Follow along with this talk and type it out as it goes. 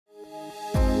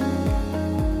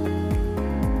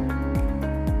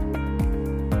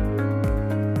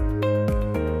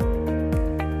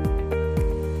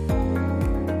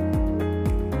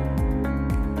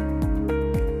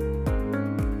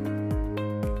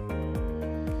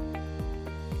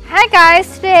Hi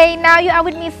guys, today now you are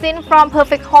with me Sin from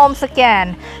Perfect Homes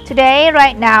again. Today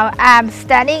right now I'm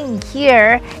standing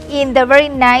here in the very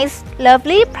nice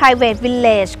lovely private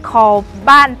village called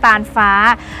Baht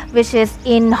Tanfah, which is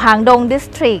in Hang Dong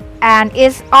district and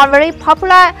is on very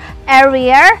popular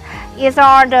area. It's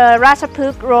on the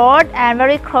Ratchapruek Road and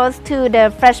very close to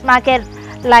the fresh market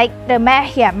like the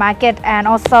Mahia market, and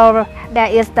also there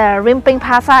is the Rimping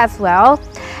Plaza as well.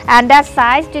 And that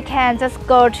side you can just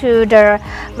go to the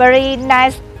very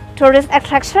nice tourist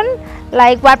attraction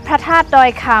like Wat Phra That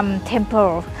Doi Kham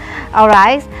temple.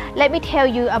 Alright, let me tell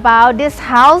you about this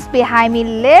house behind me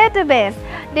little bit.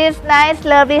 This nice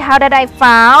lovely house that I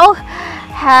found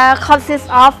consists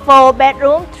of 4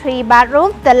 bedrooms, 3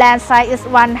 bathrooms. The land size is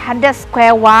 100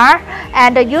 square ward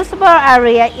and the usable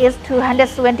area is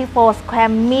 224 square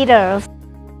meters.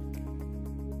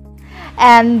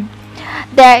 And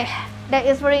there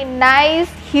is very nice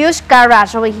huge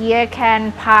garage over here,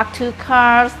 can park 2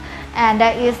 cars, and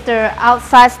there is the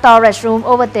outside storage room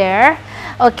over there.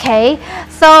 Okay,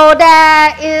 so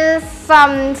there is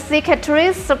some secret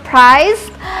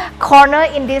surprise corner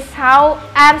in this house.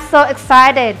 I'm so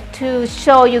excited to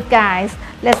show you guys.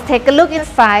 Let's take a look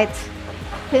inside.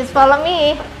 Please follow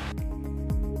me.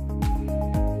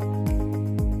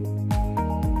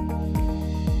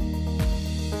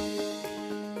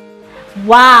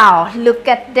 Wow, look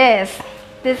at this.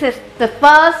 This is the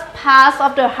first part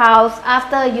of the house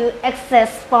after you exit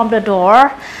from the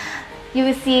door. You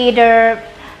will see the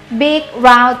big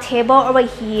round table over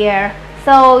here.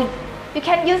 So you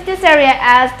can use this area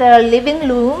as the living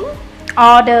room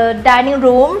or the dining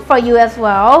room for you as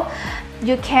well.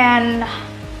 You can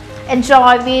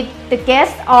enjoy with the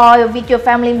guests or with your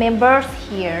family members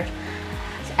here.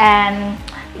 And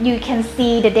you can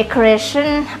see the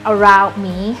decoration around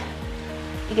me.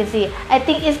 You can see, I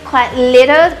think it's quite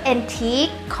little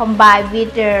antique combined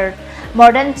with the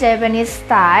modern Japanese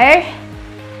style.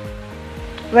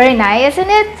 Very nice, isn't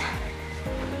it?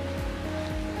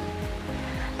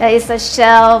 There is a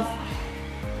shelf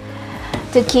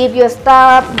to keep your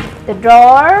stuff, the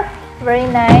drawer, very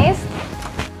nice.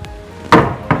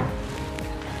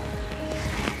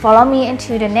 Follow me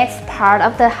into the next part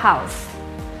of the house.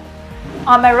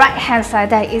 On my right hand side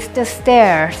there is the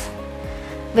stairs,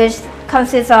 which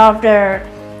consists of the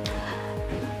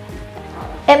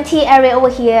empty area over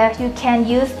here. You can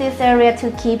use this area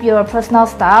to keep your personal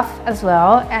stuff as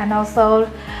well, and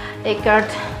also they got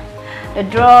the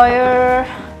drawer,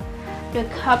 the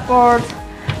cupboard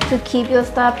to keep your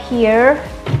stuff here.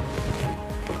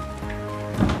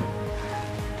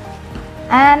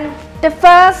 And the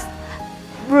first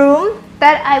room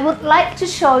that I would like to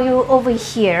show you over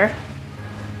here.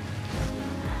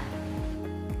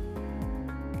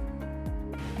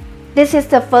 This is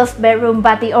the first bedroom,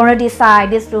 but the owner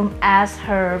designed this room as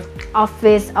her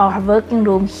office or her working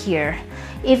room here.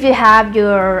 If you have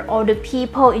your older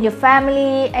people in your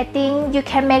family, I think you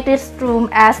can make this room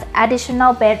as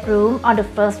additional bedroom on the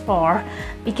first floor,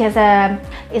 because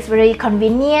it's very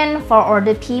convenient for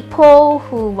older people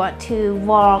who want to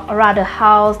walk around the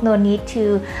house. No need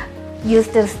to use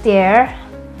the stair.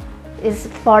 It's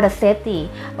for the safety.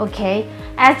 Okay,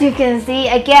 as you can see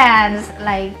again,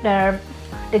 like the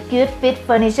good fit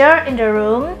furniture in the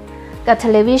room. Got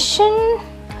television,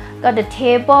 got the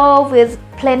table with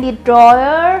plenty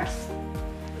drawers,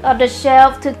 got the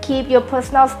shelf to keep your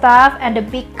personal stuff, and the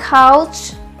big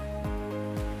couch.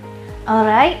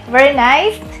 Alright, very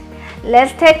nice.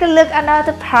 Let's take a look at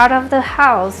another part of the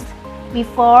house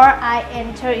before I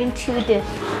enter into the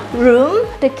room,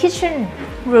 the kitchen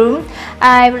room.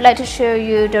 I would like to show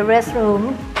you the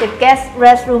restroom, the guest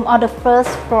restroom on the first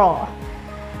floor.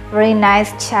 Very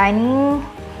nice shining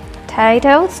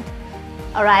titles.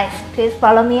 Alright, please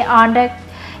follow me on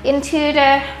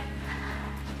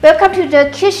welcome to the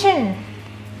kitchen.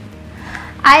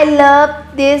 I love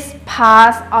this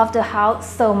part of the house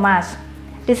so much.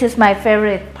 This is my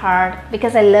favorite part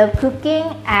because I love cooking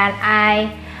and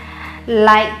I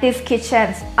like these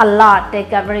kitchens a lot. They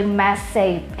got very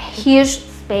massive, huge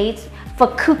space for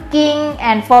cooking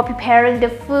and for preparing the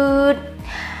food.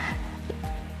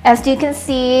 As you can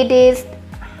see, this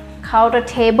counter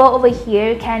table over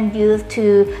here you can use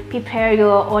to prepare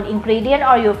your own ingredient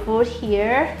or your food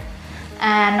here.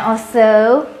 And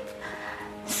also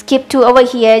skip to over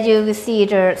here, you will see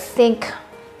the sink.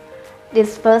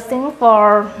 This first thing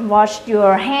for wash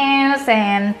your hands,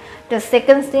 and the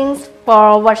second thing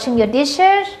for washing your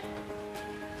dishes.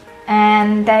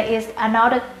 And there is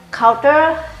another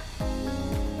counter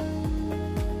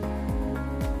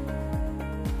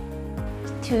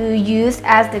to use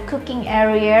as the cooking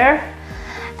area.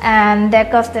 And there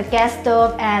goes the gas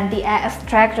stove and the air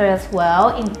extractor as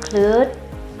well, included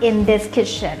in this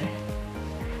kitchen.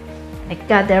 They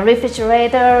got the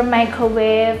refrigerator,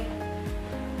 microwave.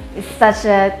 It's such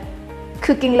a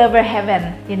cooking lover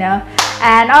heaven, you know.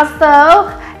 And also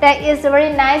there is a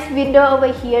very nice window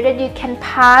over here that you can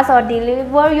pass or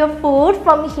deliver your food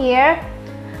from here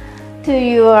to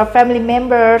your family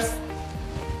members.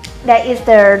 There is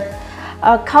the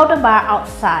counter bar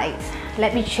outside.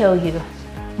 Let me show you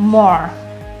more.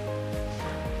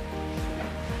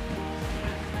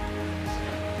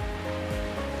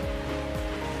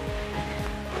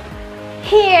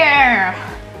 Here,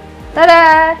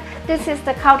 ta-da! This is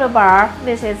the counter bar.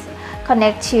 This is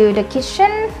connect to the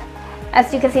kitchen.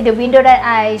 As you can see, the window that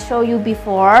I showed you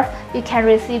before, you can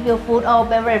receive your food or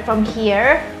beverage from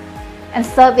here and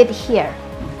serve it here.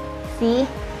 See?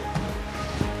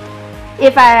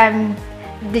 If I am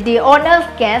the owner's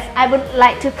guest, I would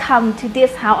like to come to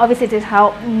this house or visit this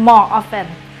house more often.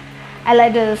 I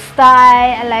like the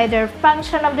style, I like the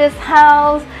function of this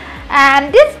house,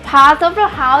 and this part of the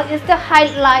house is the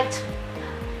highlight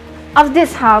of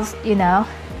this house, you know.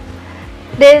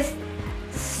 This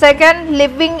second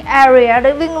living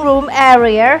room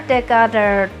area, they got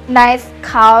a nice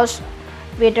couch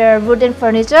with the wooden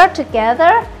furniture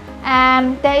together,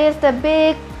 and there is the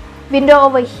big window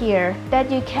over here that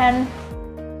you can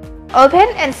open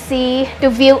and see the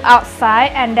view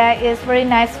outside, and there is very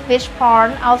nice fish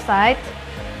pond outside,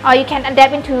 or you can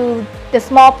adapt into the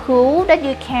small pool that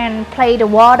you can play the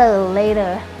water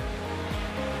later.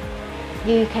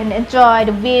 You can enjoy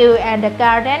the view and the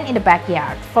garden in the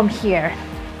backyard from here.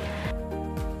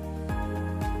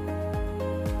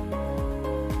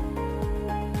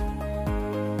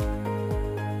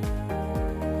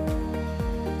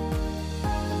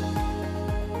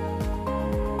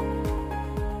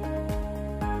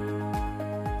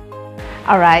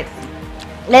 Alright,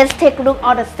 let's take a look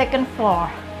on the second floor.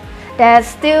 There's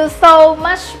still so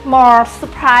much more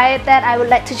surprise that I would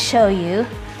like to show you.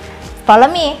 Follow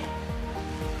me.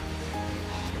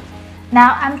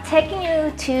 Now I'm taking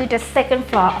you to the second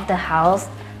floor of the house.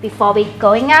 Before we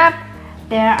going up,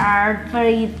 there are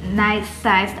very nice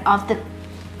size of the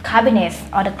cabinets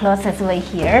or the closets over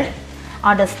here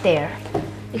on the stair.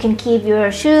 You can keep your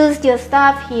shoes, your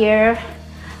stuff here.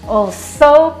 Oh,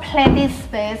 so plenty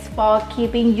space for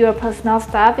keeping your personal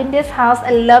stuff in this house.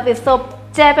 I love it. So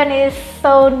Japanese,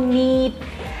 so neat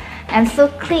and so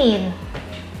clean.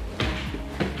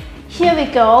 Here we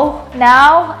go.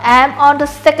 Now I'm on the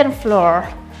second floor.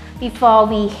 Before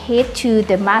we head to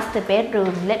the master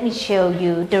bedroom, let me show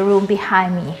you the room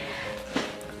behind me.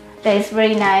 There is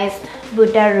very nice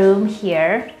Buddha room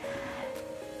here.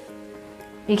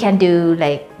 You can do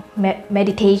like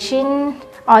meditation,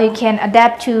 or you can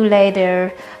adapt to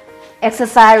later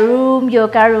exercise room,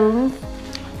 yoga room.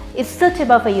 It's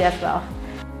suitable for you as well.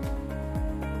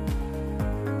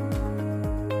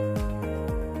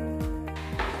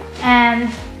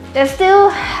 And they still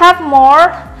have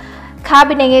more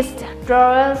cabinets,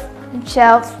 drawers, and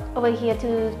shelves over here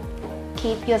to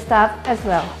keep your stuff as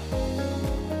well.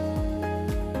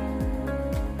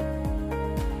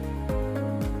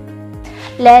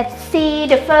 Let's see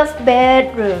the first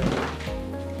bedroom.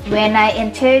 When I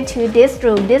enter into this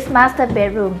room, this master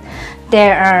bedroom,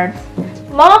 there are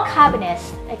more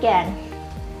cabinets again.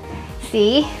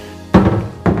 See?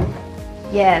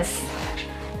 Yes,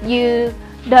 you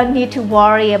don't need to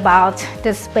worry about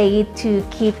the space to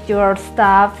keep your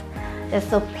stuff. There's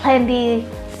so plenty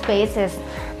spaces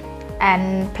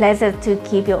and places to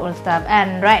keep your own stuff.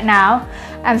 And right now,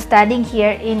 I'm standing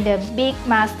here in the big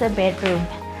master bedroom.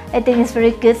 I think it's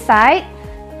very good size.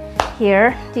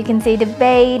 Here you can see the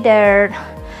bed, the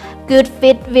good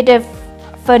fit with the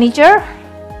furniture.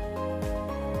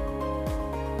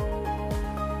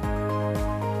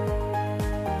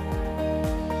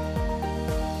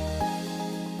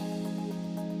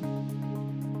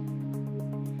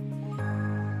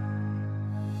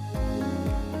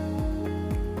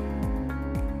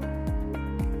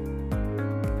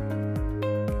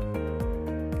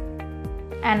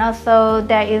 And also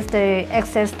there is the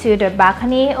access to the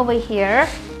balcony over here.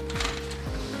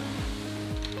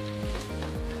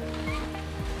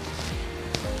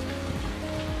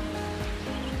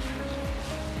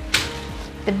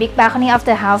 The big balcony of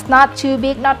the house, not too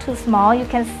big, not too small. You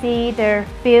can see the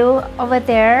view over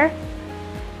there.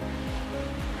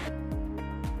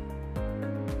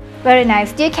 Very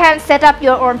nice. You can set up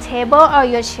your own table or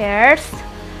your chairs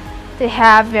to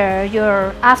have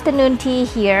your afternoon tea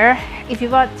here if you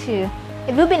want to.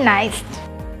 It will be nice.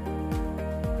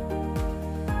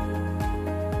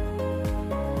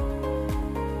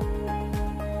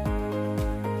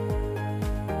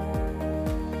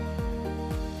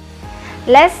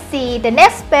 Let's see the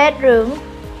next bedroom.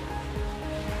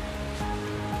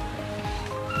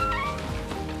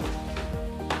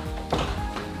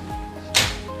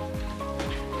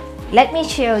 Let me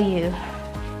show you.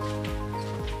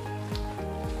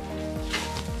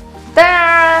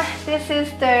 There, this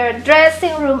is the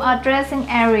dressing room or dressing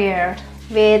area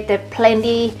with the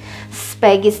plenty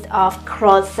space of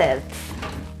closets.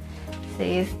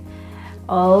 See,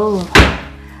 oh,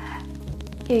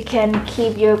 you can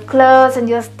keep your clothes and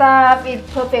your stuff. It's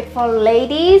perfect for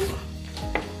ladies.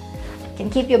 You can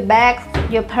keep your bags,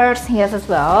 your purse here as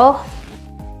well.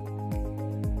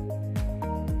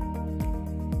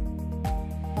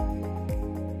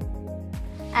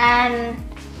 And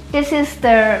this is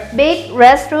the big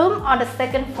restroom on the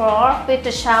second floor with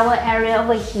the shower area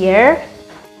over here.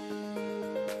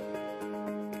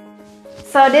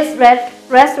 So this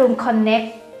restroom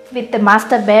connects with the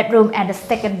master bedroom and the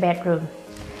second bedroom.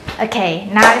 Okay,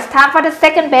 now it's time for the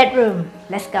second bedroom.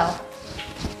 Let's go.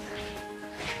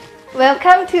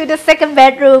 Welcome to the second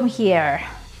bedroom here.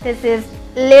 This is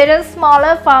a little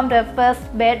smaller from the first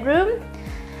bedroom.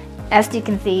 As you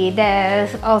can see,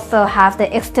 there's also have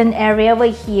the extended area over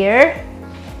here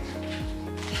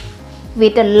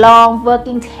with a long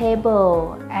working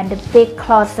table and the big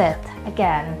closet.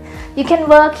 Again, you can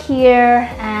work here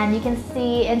and you can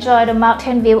see, enjoy the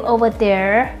mountain view over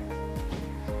there.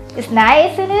 It's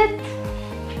nice, isn't it?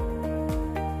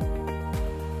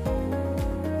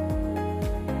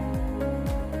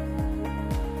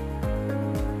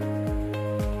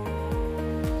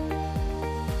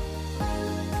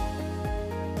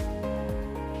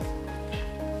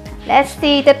 Let's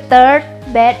see the third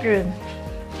bedroom.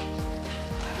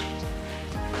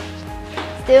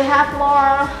 Still have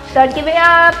more. Don't give it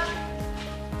up.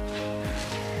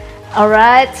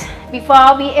 Alright,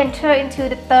 before we enter into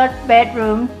the third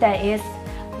bedroom, there is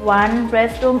one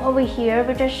restroom over here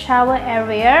with a shower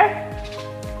area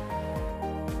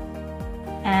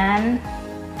and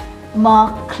more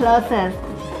closets.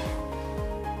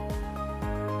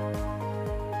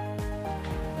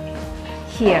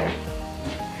 Here.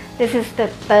 This is the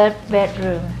third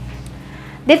bedroom.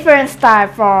 Different style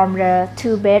from the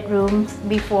two bedrooms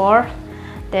before.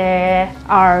 There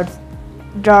are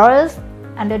drawers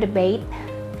under the bed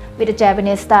with the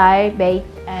Japanese style bed,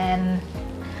 and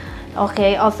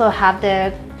okay, also have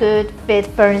the good bed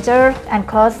furniture and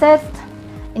closets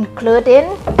included,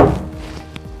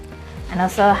 and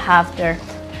also have the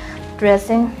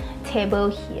dressing table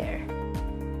here.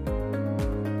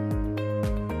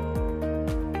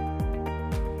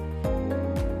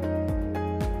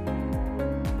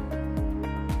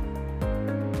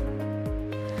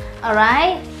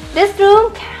 Alright, this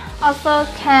room also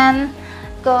can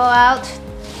go out,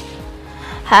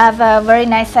 have a very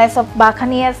nice size of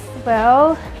balcony as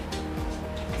well.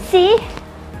 See,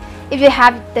 if you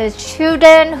have the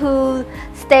children who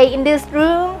stay in this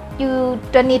room, you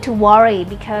don't need to worry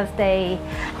because the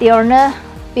owner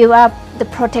built up the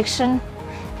protection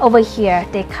over here.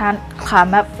 They can't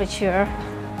climb up for sure.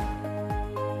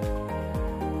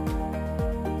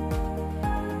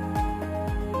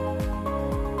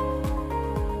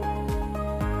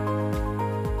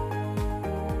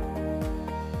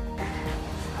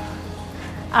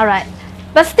 Alright,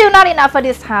 but still not enough for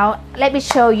this house. Let me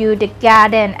show you the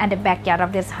garden and the backyard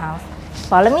of this house.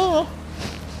 Follow me.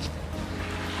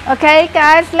 Okay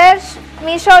guys, let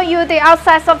me show you the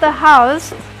outside of the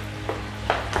house.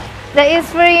 There is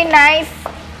very nice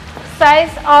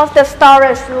size of the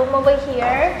storage room over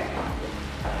here.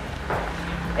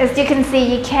 As you can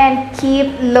see, you can keep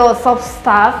loads of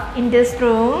stuff in this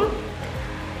room.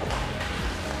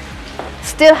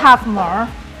 Still have more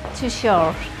to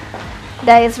show.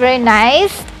 There is very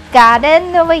nice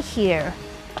garden over here.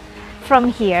 From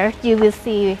here, you will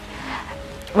see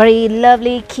very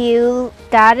lovely, cute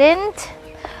garden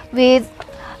with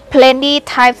plenty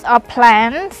types of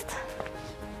plants.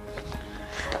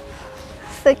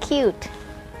 So cute.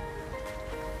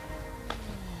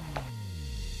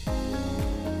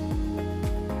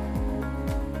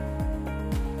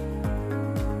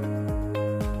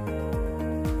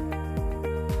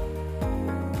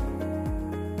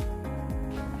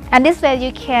 And this way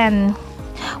you can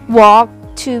walk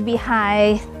to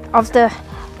behind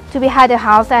the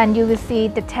house, and you will see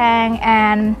the tank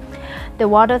and the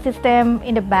water system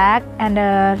in the back and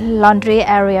the laundry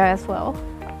area as well.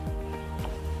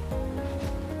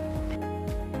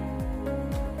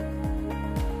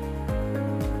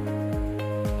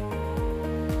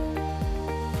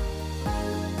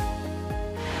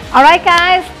 Alright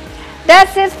guys,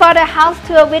 That's it for the house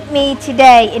tour with me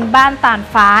today in Ban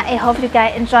Tanfah. I hope you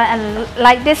guys enjoy and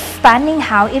like this stunning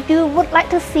house. If you would like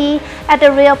to see at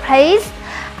the real place,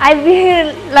 I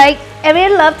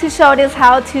really love to show this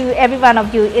house to every one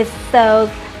of you. It's so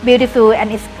beautiful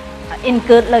and it's in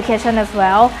good location as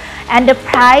well. And the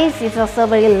price is also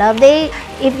very lovely.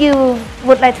 If you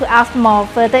would like to ask more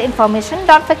further information,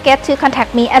 don't forget to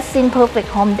contact me at Sin Perfect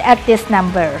Home at this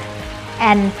number.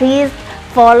 And please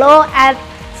follow and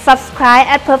subscribe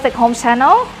at Perfect Home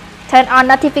channel. Turn on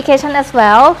notification as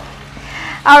well.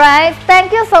 Alright,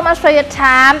 thank you so much for your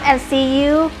time and see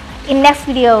you in next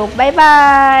video. Bye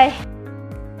bye.